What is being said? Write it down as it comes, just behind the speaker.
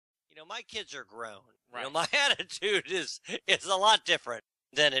my kids are grown. Right. My attitude is a lot different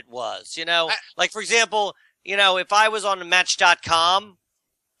than it was. Like, for example, if I was on Match.com,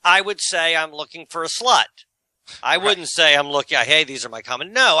 I would say I'm looking for a slut. I wouldn't say I'm looking, hey, these are my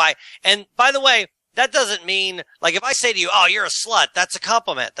comments. No, and by the way, that doesn't mean, like, if I say to you, oh, you're a slut, that's a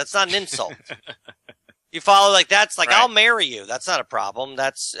compliment. That's not an insult. You follow? Like, that's like, I'll marry you. That's not a problem.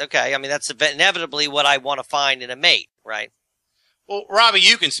 That's okay. I mean, that's inevitably what I want to find in a mate, right? Well, Robby,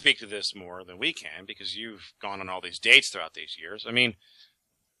 you can speak to this more than we can because you've gone on all these dates throughout these years. I mean,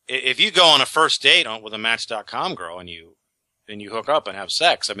 if you go on a first date with a Match.com girl and you hook up and have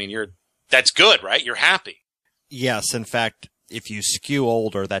sex, I mean, that's good, right? You're happy. Yes. In fact, if you skew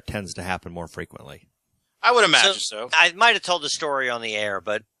older, that tends to happen more frequently. I would imagine so. I might have told the story on the air,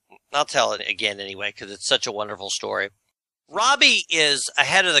 but I'll tell it again anyway because it's such a wonderful story. Robby is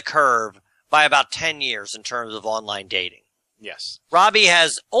ahead of the curve by about 10 years in terms of online dating. Yes. Robby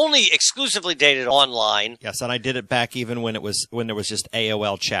has only exclusively dated online. Yes, and I did it back even when there was just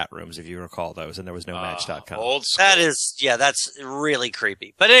AOL chat rooms, if you recall those, and there was no Match.com. Old school. That's really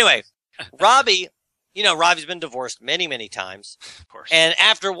creepy. But anyway, Robby, Robby's been divorced many, many times. Of course. And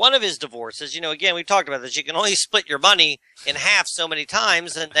after one of his divorces, again, we've talked about this, you can only split your money in half so many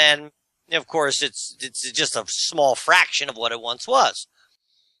times, and then, of course, it's just a small fraction of what it once was.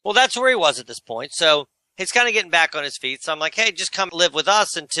 Well, that's where he was at this point, so he's kind of getting back on his feet. So I'm like, hey, just come live with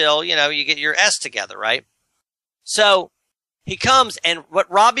us until, you get your S together, right? So he comes, and what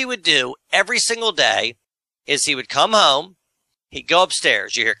Robby would do every single day is he would come home, he'd go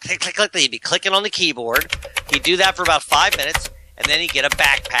upstairs. You hear click, click, click. He'd be clicking on the keyboard. He'd do that for about 5 minutes, and then he'd get a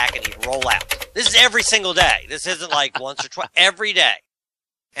backpack and he'd roll out. This is every single day. This isn't like once or twice. Every day.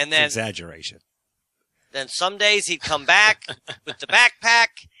 And then exaggeration. Then some days he'd come back with the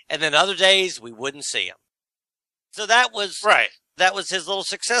backpack, and then other days we wouldn't see him. So that was his little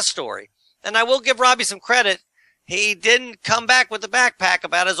success story. And I will give Robby some credit. He didn't come back with the backpack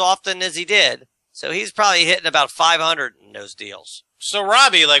about as often as he did. So he's probably hitting about 500 in those deals. So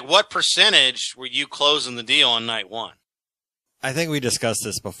Robby, like, what percentage were you closing the deal on night one? I think we discussed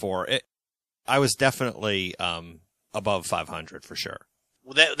this before. I was definitely above 500 for sure.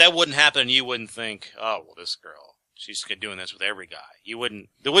 Well, that wouldn't happen. You wouldn't think, oh, well, this girl, she's doing this with every guy. There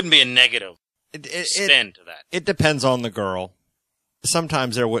wouldn't be a negative spin to that. It depends on the girl.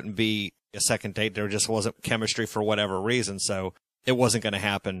 Sometimes there wouldn't be a second date. There just wasn't chemistry for whatever reason, so it wasn't going to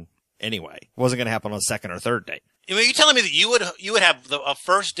happen anyway. It wasn't going to happen on a second or third date. I mean, you're telling me that you would have a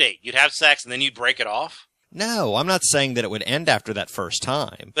first date, you'd have sex, and then you'd break it off? No, I'm not saying that it would end after that first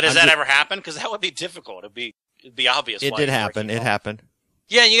time. But has that ever happened? Because that would be difficult. It'd be obvious. It did happen. It happened.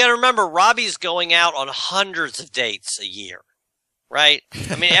 Yeah, and you got to remember, Robby's going out on hundreds of dates a year, right?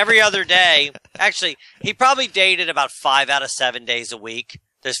 I mean, every other day. Actually, he probably dated about 5 out of 7 days a week.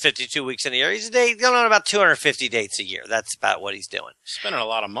 There's 52 weeks in a year. He's going on about 250 dates a year. That's about what he's doing. Spending a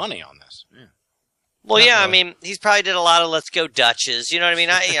lot of money on this. Yeah. Well, yeah, I mean, he's probably did a lot of Let's Go Dutches. You know what I mean?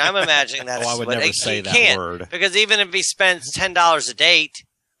 I'm imagining that. I would never say that word. Because even if he spends $10 a date,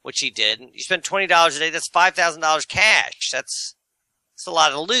 which he did, you spend $20 a day, that's $5,000 cash. That's a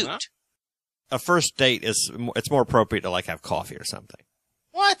lot of loot. Huh? A first date it's more appropriate to like have coffee or something.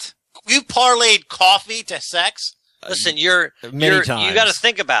 What? You parlayed coffee to sex? Listen, you got to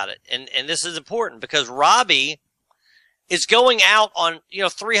think about it, and this is important because Robby is going out on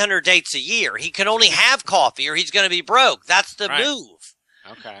 300 dates a year. He can only have coffee, or he's going to be broke. That's the move.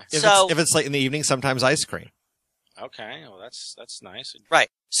 Okay. If it's late in the evening, sometimes ice cream. Okay. Well, that's nice. Right.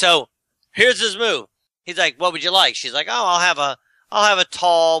 So here's his move. He's like, "What would you like?" She's like, "Oh, I'll have a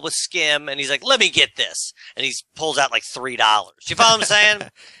tall with skim." And he's like, "Let me get this," and he pulls out like $3. You follow what I'm saying?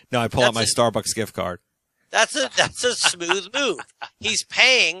 No, I pull out my Starbucks gift card. That's a smooth move. He's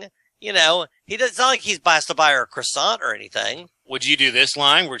paying, it's not like he's has to buy her a croissant or anything. Would you do this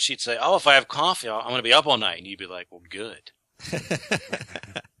line where she'd say, "Oh, if I have coffee, I'm going to be up all night," and you'd be like, "Well, good."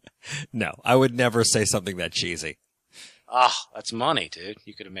 No, I would never say something that cheesy. Oh, that's money, dude.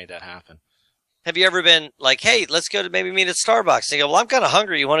 You could have made that happen. Have you ever been like, "Hey, let's go to maybe meet at Starbucks"? And you go, "Well, I'm kind of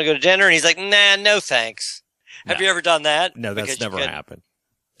hungry. You want to go to dinner?" And he's like, "Nah, no thanks." No. Have you ever done that? No, that's never happened.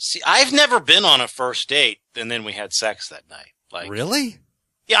 See, I've never been on a first date and then we had sex that night. Like, really?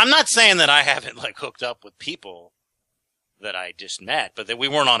 Yeah, I'm not saying that I haven't like hooked up with people that I just met, but that we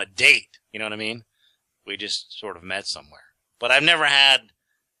weren't on a date. You know what I mean? We just sort of met somewhere. But I've never had,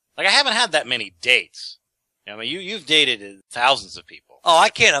 I haven't had that many dates. I mean, you've dated thousands of people. Oh, I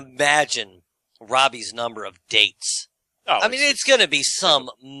can't imagine Robby's number of dates. Oh, I mean, it's going to be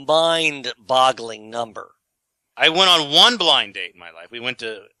some mind-boggling number. I went on one blind date in my life.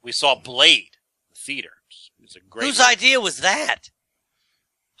 We saw Blade, the theater. It was a great Whose movie. idea was that?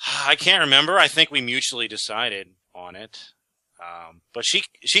 I can't remember. I think we mutually decided on it. But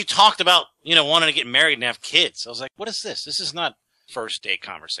she talked about, wanting to get married and have kids. I was like, what is this? This is not first date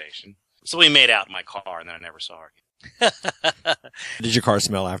conversation. So we made out in my car, and then I never saw her again. Did your car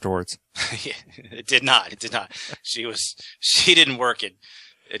smell afterwards? Yeah, it did not. It did not. She didn't work at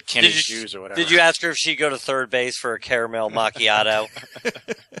Kenny's Shoes or whatever. Did you ask her if she'd go to third base for a caramel macchiato?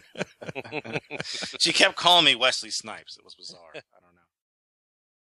 She kept calling me Wesley Snipes. It was bizarre.